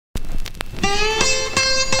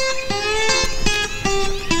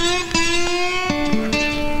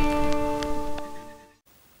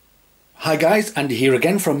Hi guys, Andy here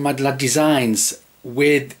again from Mad Lad Designs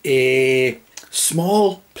with a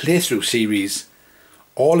small playthrough series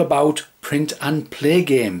all about print and play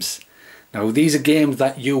games. Now these are games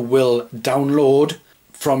that you will download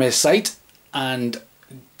from a site and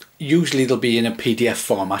usually they'll be in a PDF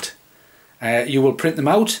format. You will print them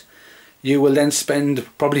out. You will then spend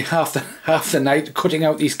probably half the night cutting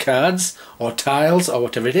out these cards or tiles or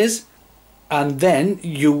whatever it is, and then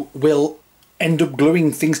you will end up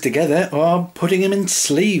gluing things together or putting them in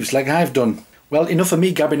sleeves like I've done. Well, enough of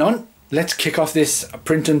me gabbing on. Let's kick off this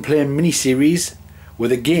print and play mini series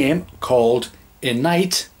with a game called A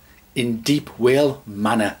Night in Deepwail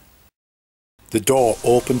Manor. The door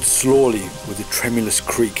opened slowly with a tremulous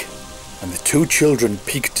creak, and the two children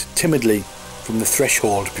peeked timidly from the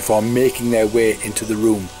threshold before making their way into the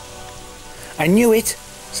room. "I knew it,"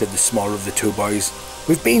 said the smaller of the two boys.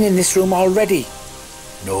 "We've been in this room already."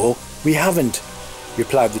 "No, we haven't,"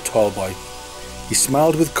 replied the tall boy. He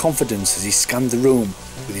smiled with confidence as he scanned the room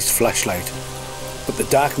with his flashlight, but the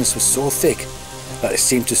darkness was so thick that it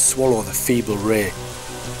seemed to swallow the feeble ray.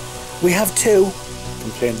 "We have too,"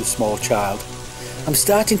 complained the small child. "I'm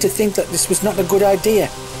starting to think that this was not a good idea.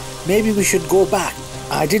 Maybe we should go back.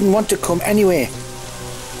 I didn't want to come anyway."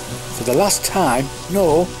 "For the last time,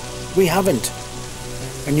 no, we haven't.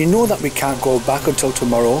 And you know that we can't go back until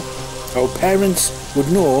tomorrow. Our parents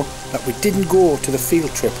would know that we didn't go to the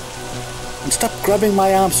field trip. And stop grabbing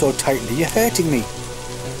my arm so tightly, you're hurting me."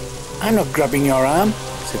 "I'm not grabbing your arm,"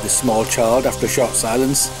 said the small child after a short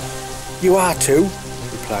silence. "You are too,"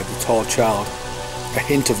 replied the tall child, a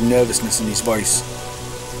hint of nervousness in his voice.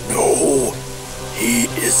 "No, he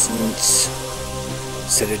isn't,"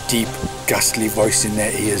 said a deep, ghastly voice in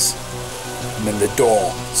their ears, and then the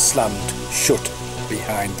door slammed shut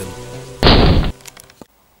behind them.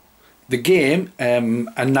 The game, A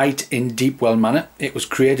Night in Deepwail Manor, it was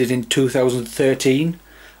created in 2013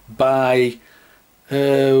 by,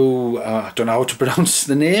 I don't know how to pronounce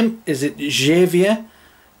the name. Is it Javier?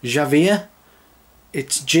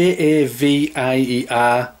 It's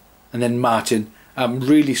Javier and then Martin. I'm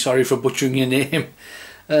really sorry for butchering your name.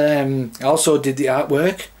 I also did the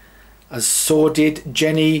artwork, as so did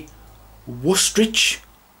Jenny Wustrich.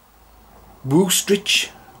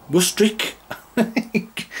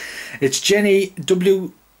 It's Jenny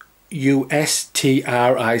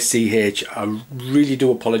Wustrich. I really do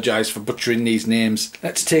apologise for butchering these names.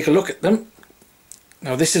 Let's take a look at them.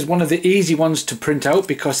 Now this is one of the easy ones to print out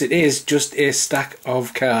because it is just a stack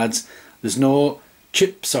of cards. There's no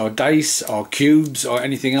chips or dice or cubes or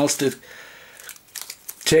anything else to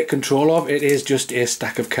take control of. It is just a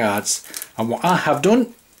stack of cards, and what I have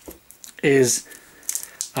done is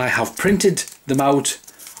I have printed them out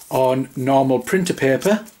on normal printer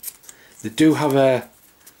paper. They do have a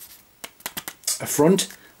front,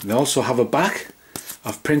 and they also have a back.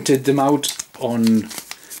 I've printed them out on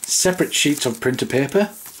separate sheets of printer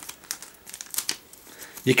paper.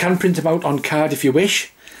 You can print them out on card if you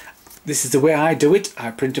wish. This is the way I do it.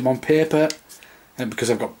 I print them on paper, and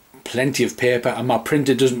because I've got plenty of paper and my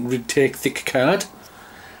printer doesn't really take thick card.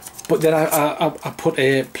 But then I put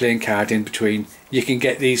a plain card in between. You can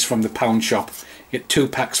get these from the pound shop. You get 2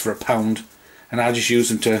 packs for £1, and I just use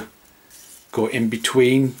them to go in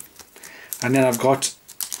between. And then I've got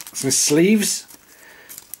some sleeves.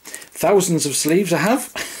 Thousands of sleeves I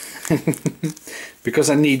have because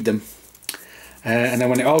I need them. And then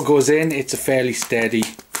when it all goes in, it's a fairly sturdy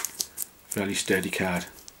card.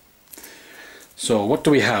 So what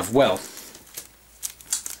do we have? Well,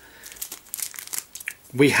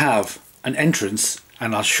 we have an entrance,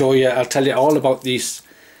 and I'll tell you all about these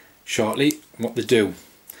shortly, what they do.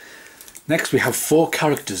 Next we have 4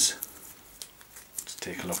 characters. Let's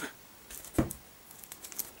take a look.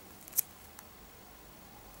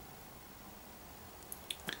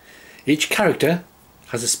 Each character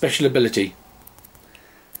has a special ability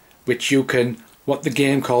which you can, what the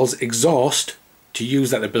game calls, exhaust to use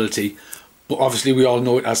that ability, but obviously we all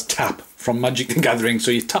know it as tap from Magic the Gathering,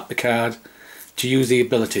 so you tap the card to use the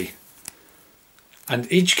ability.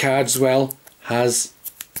 And each card as well has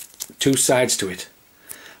 2 sides to it.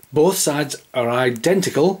 Both sides are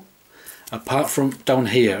identical apart from down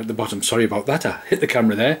here at the bottom. Sorry about that, I hit the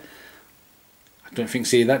camera there. I don't think you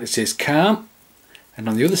see that. It says calm, and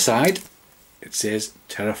on the other side it says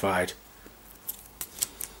terrified.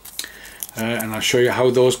 And I'll show you how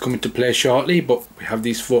those come into play shortly, but we have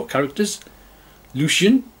these 4 characters.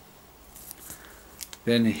 Lucian,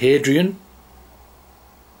 then Hadrian,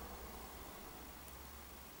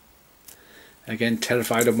 again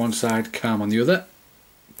terrified on one side, calm on the other,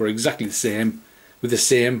 but exactly the same, with the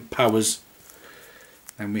same powers.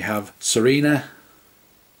 And we have Serena,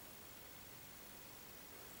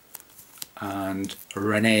 and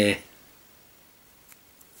Renee.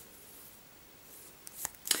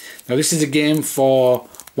 Now this is a game for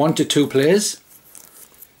 1 to 2 players,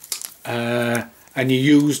 and you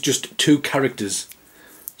use just 2 characters.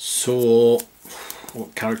 So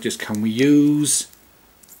what characters can we use?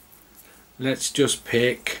 Let's just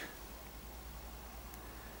pick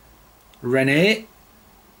Renee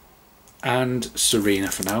and Serena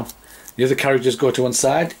for now. The other characters go to one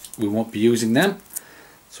side, we won't be using them,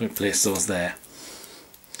 so we place those there.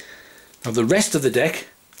 Now the rest of the deck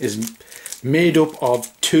is made up of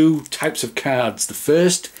 2 types of cards. The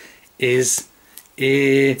first is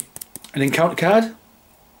an encounter card.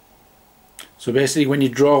 So basically when you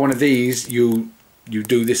draw one of these, you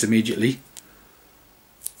do this immediately.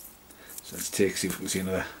 So let's see if we can see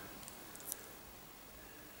another.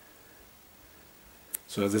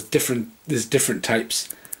 So there's different types.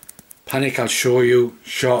 Panic, I'll show you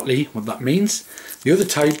shortly what that means. The other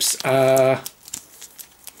types are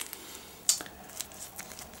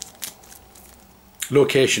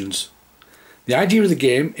locations. The idea of the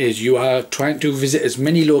game is you are trying to visit as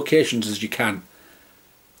many locations as you can.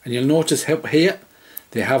 And you'll notice here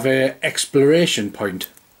they have an exploration point.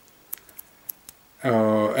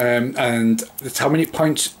 And that's how many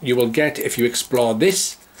points you will get if you explore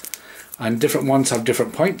this. And different ones have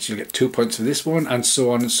different points. You'll get 2 points for this one, and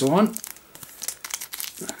so on and so on.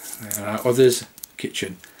 There are others.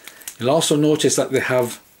 Kitchen. You'll also notice that they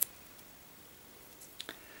have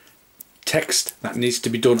text that needs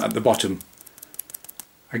to be done at the bottom.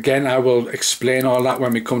 Again, I will explain all that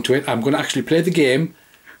when we come to it. I'm going to actually play the game,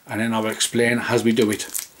 and then I will explain as we do it.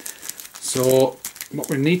 So what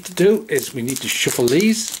we need to do is we need to shuffle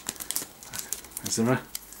these. Is there a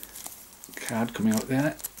card coming out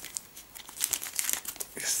there?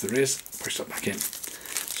 Yes, there is. Push that back in.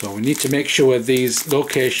 So we need to make sure these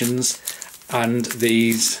locations and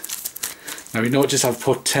these. Now we notice I've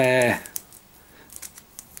put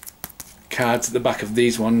cards at the back of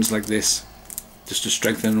these ones like this, just to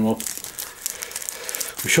strengthen them up.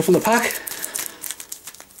 We shuffle the pack.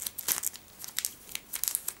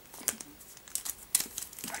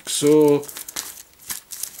 Like so.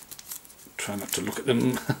 Try not to look at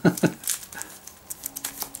them.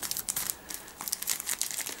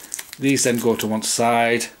 These then go to one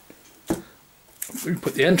side. We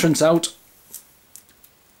put the entrance out,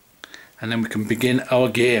 and then we can begin our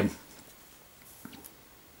game.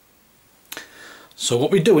 So what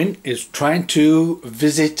we're doing is trying to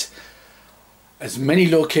visit as many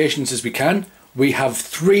locations as we can. We have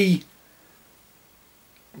 3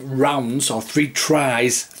 rounds or 3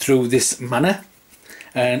 tries through this manor,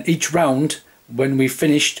 and each round, when we've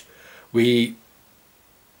finished, we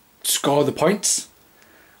score the points.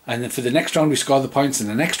 And then for the next round we score the points, and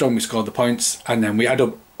the next round we score the points, and then we add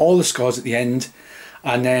up all the scores at the end.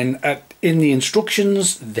 And then in the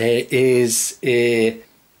instructions there is a,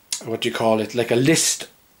 what do you call it, like a list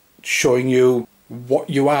showing you what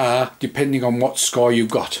you are depending on what score you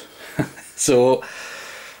got. So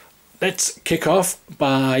let's kick off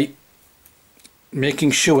by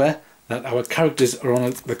making sure that our characters are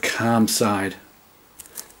on the calm side.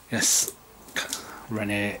 Yes,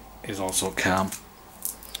 Renee is also calm.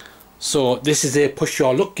 So this is a push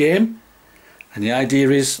your luck game, and the idea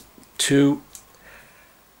is to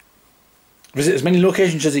visit as many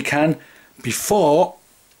locations as you can before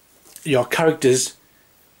your characters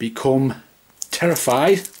become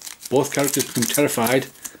terrified. Both characters become terrified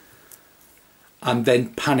and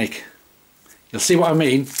then panic. You'll see what I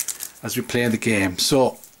mean as we play the game.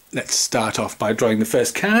 So let's start off by drawing the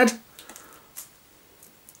first card.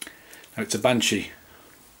 Now it's a Banshee.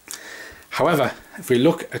 However, if we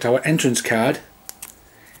look at our entrance card,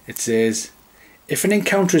 it says, if an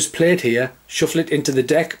encounter is played here, shuffle it into the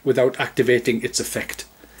deck without activating its effect.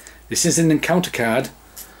 This is an encounter card,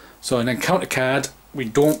 so an encounter card we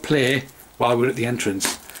don't play while we're at the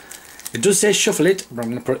entrance. It does say shuffle it, but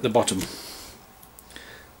I'm going to put it at the bottom.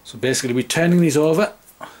 So basically we're turning these over.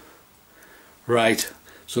 Right,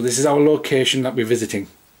 so this is our location that we're visiting,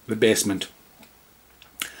 the basement.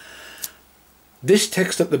 This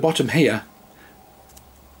text at the bottom here,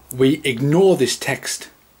 we ignore this text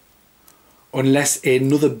unless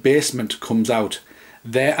another basement comes out.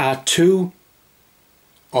 There are 2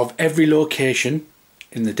 of every location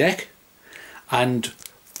in the deck, and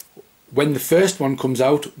when the first one comes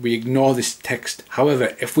out we ignore this text.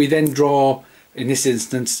 However, if we then draw, in this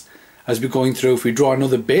instance as we're going through, if we draw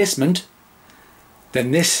another basement,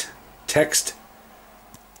 then this text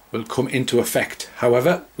will come into effect.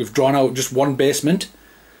 However, we've drawn out just 1 basement,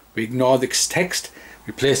 we ignore this text,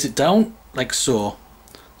 we place it down like so.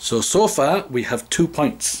 So far we have 2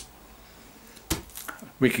 points.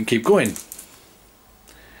 We can keep going.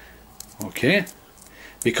 Okay,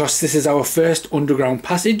 because this is our first underground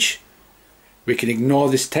passage, we can ignore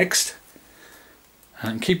this text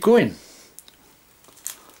and keep going.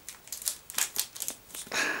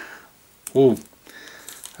 Oh,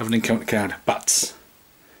 have an encounter card. Bats.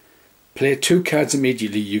 Play 2 cards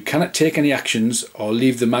immediately. You cannot take any actions or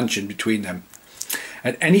leave the mansion between them.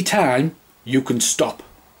 At any time you can stop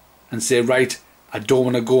and say, right, I don't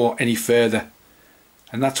want to go any further,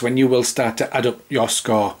 and that's when you will start to add up your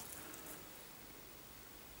score.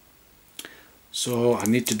 So I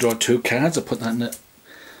need to draw 2 cards. I'll put that in it.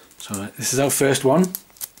 So this is our first one.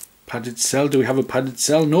 Padded cell. Do we have a padded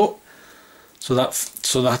cell? No. So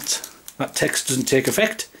that text doesn't take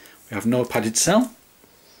effect. We have no padded cell.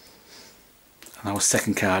 And our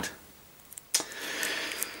second card.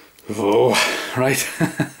 Oh, right.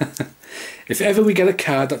 If ever we get a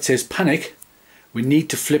card that says panic, we need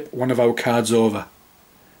to flip one of our cards over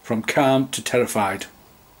from calm to terrified.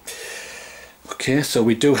 Okay, so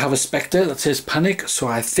we do have a spectre that says panic, so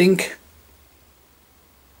I think,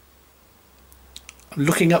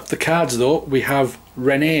 looking up the cards though, we have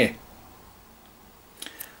Rene.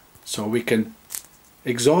 So we can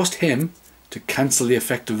exhaust him to cancel the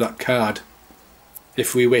effect of that card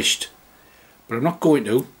if we wished. But I'm not going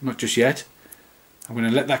to, not just yet. I'm going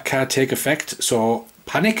to let that card take effect. So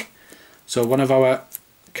panic. So one of our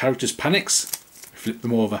characters panics, flip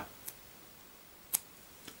them over.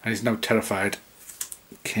 And he's now terrified.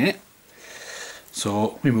 Okay.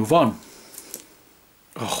 So we move on.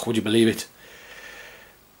 Oh, would you believe it?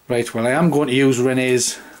 Right, well I am going to use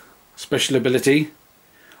Rene's special ability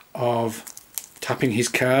of tapping his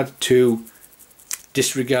card to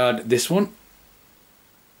disregard this one.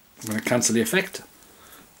 I'm going to cancel the effect.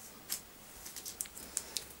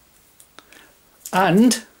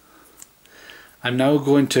 And I'm now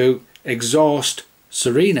going to exhaust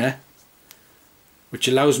Serena, which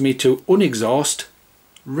allows me to unexhaust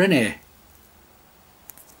Rene.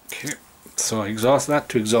 Okay, so I exhaust that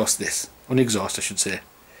to exhaust this. Unexhaust, I should say.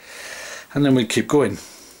 And then we'll keep going.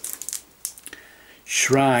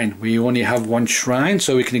 Shrine. We only have 1 shrine,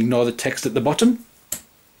 so we can ignore the text at the bottom.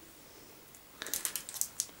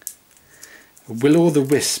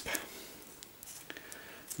 Will-o'-the-wisp.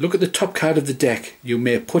 Look at the top card of the deck. You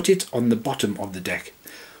may put it on the bottom of the deck.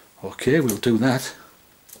 Okay, we'll do that.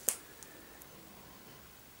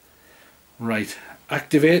 Right.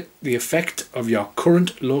 Activate the effect of your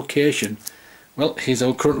current location. Well, here's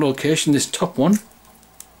our current location, this top one.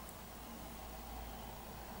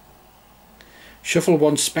 Shuffle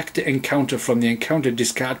 1 Spectre encounter from the encounter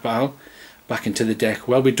discard pile back into the deck.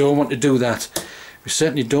 Well, we don't want to do that. We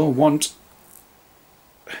certainly don't want.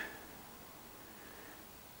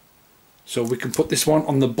 So we can put this one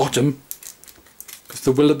on the bottom, because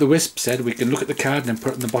the Will-o'-the-Wisp said we can look at the card and then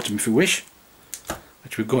put it on the bottom if we wish,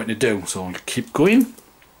 which we're going to do. So I'll keep going.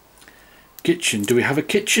 Kitchen. Do we have a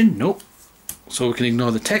kitchen? Nope. So we can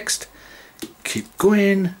ignore the text. Keep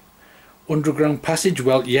going. Underground passage.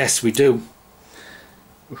 Well, yes, we do.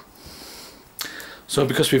 So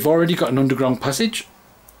because we've already got an underground passage,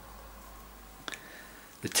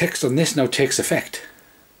 the text on this now takes effect.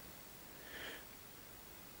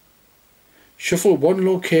 Shuffle 1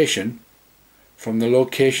 location from the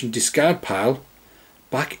location discard pile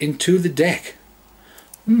back into the deck.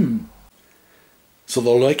 So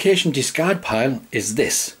the location discard pile is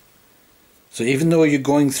this. So even though you're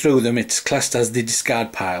going through them, it's classed as the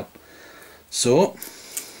discard pile. So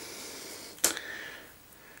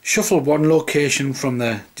shuffle 1 location from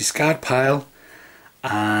the discard pile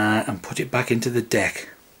and put it back into the deck.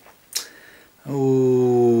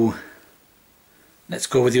 Oh, let's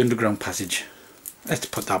go with the underground passage. Let's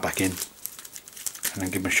put that back in and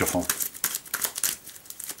then give him a shuffle.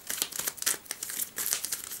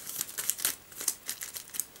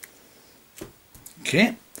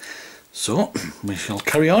 Okay, so we shall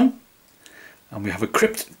carry on, and we have a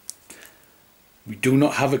crypt. We do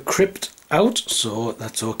not have a crypt out, so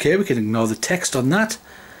that's okay. We can ignore the text on that.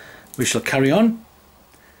 We shall carry on.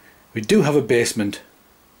 We do have a basement.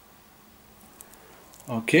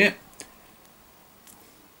 Okay,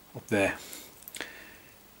 up there.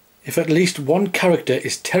 If at least 1 character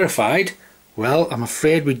is terrified, well, I'm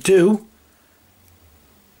afraid we do.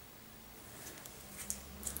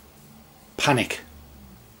 Panic.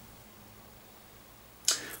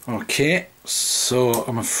 Okay, so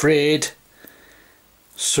I'm afraid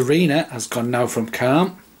Serena has gone now from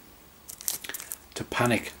calm to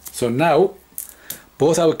panic. So now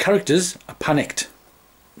both our characters are panicked.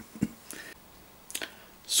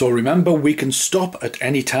 So remember, we can stop at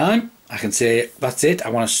any time. I can say, that's it, I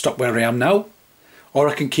want to stop where I am now, or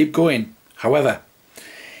I can keep going. However,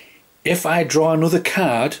 if I draw another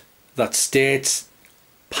card that states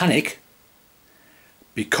panic.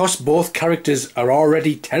 Because both characters are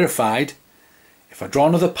already terrified, if I draw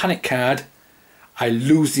another panic card, I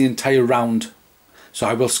lose the entire round. So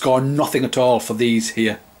I will score nothing at all for these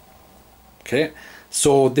here. Okay,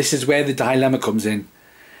 so this is where the dilemma comes in.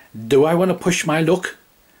 Do I want to push my luck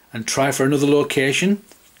and try for another location,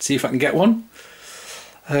 see if I can get one?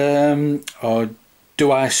 Or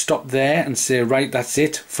do I stop there and say, right, that's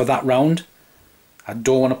it for that round? I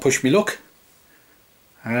don't want to push my luck.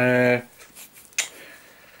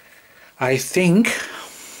 I think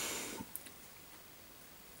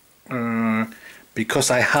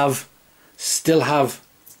because I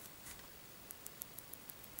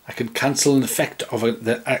can cancel an effect of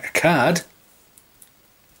a card.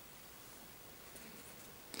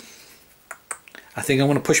 I think I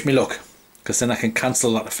want to push my luck, because then I can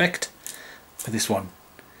cancel that effect for this one.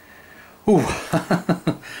 Ooh.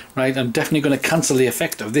 Right, I'm definitely going to cancel the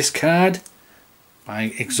effect of this card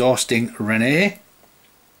by exhausting Renee.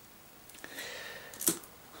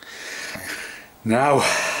 Now,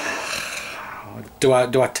 do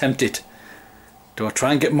I tempt it? Do I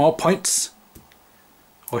try and get more points?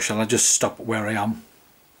 Or shall I just stop where I am?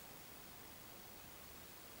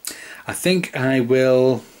 I think I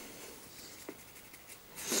will...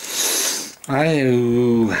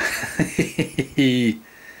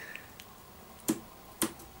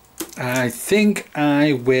 I think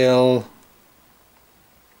I will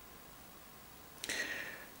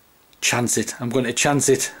chance it. I'm going to chance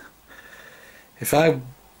it. If I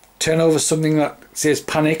turn over something that says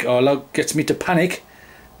panic or gets me to panic,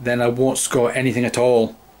 then I won't score anything at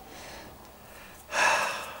all.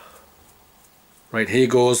 Right, here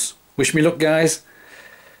goes. Wish me luck, guys.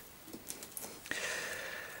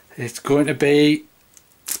 It's going to be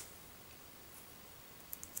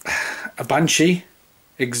a Banshee.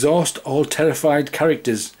 Exhaust all terrified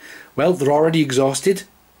characters. Well, they're already exhausted,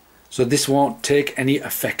 so this won't take any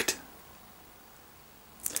effect.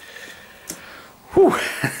 Whew.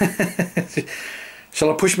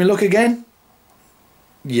 Shall I push my luck again?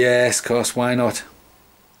 Yes, of course, why not?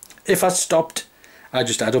 If I stopped, I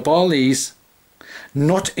just add up all these,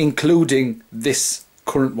 not including this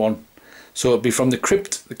current one. So it'd be from the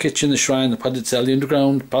crypt, the kitchen, the shrine, the padded cell, the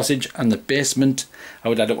underground passage and the basement. I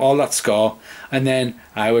would add up all that score, and then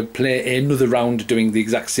I would play another round doing the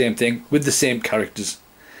exact same thing with the same characters.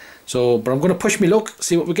 So, but I'm going to push my luck,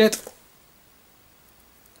 see what we get.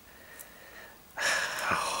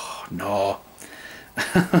 Oh, no.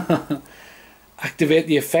 Activate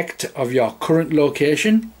the effect of your current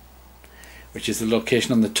location, which is the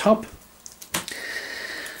location on the top.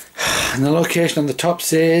 And the location on the top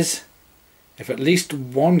says, if at least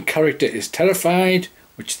one character is terrified,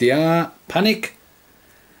 which they are, panic.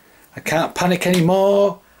 I can't panic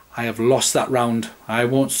anymore. I have lost that round. I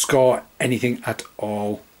won't score anything at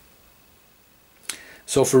all.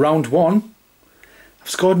 So for round one,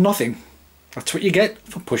 I've scored nothing. That's what you get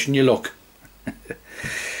for pushing your luck.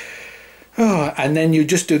 Oh, and then you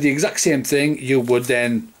just do the exact same thing. You would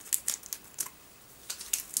then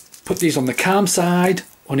put these on the calm side,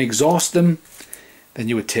 unexhaust them. Then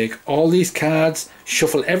you would take all these cards,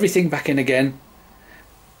 shuffle everything back in again,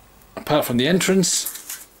 apart from the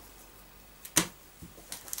entrance.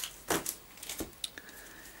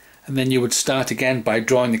 And then you would start again by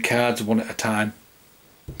drawing the cards one at a time.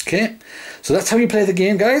 Okay, so that's how you play the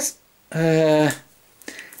game, guys. Dead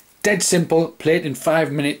simple, play it in 5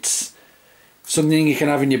 minutes. Something you can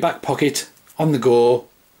have in your back pocket, on the go.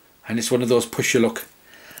 And it's one of those push your luck.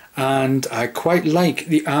 And I quite like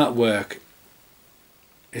the artwork.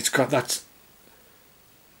 It's got that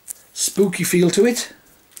spooky feel to it.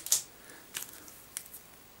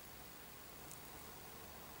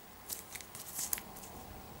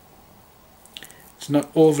 It's not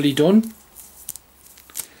overly done.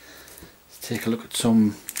 Let's take a look at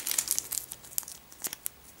some.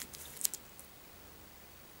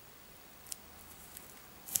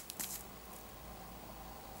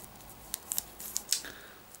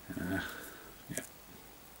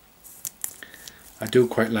 I do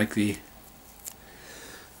quite like the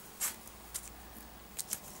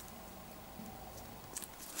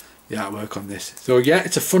artwork on this. So yeah,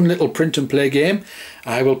 it's a fun little print and play game.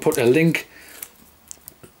 I will put a link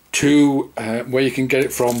to where you can get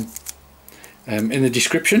it from in the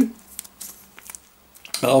description.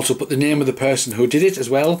 I'll also put the name of the person who did it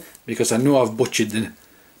as well, because I know I've butchered the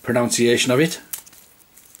pronunciation of it.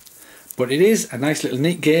 But it is a nice little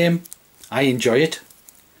neat game. I enjoy it.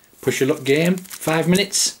 Push your luck game, 5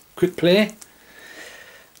 minutes, quick play.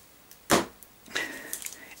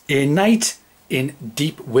 A night in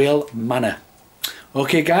Deepwail Manor.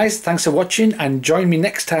 Okay guys, thanks for watching, and join me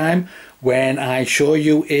next time when I show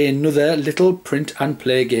you another little print and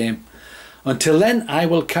play game. Until then, I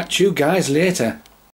will catch you guys later.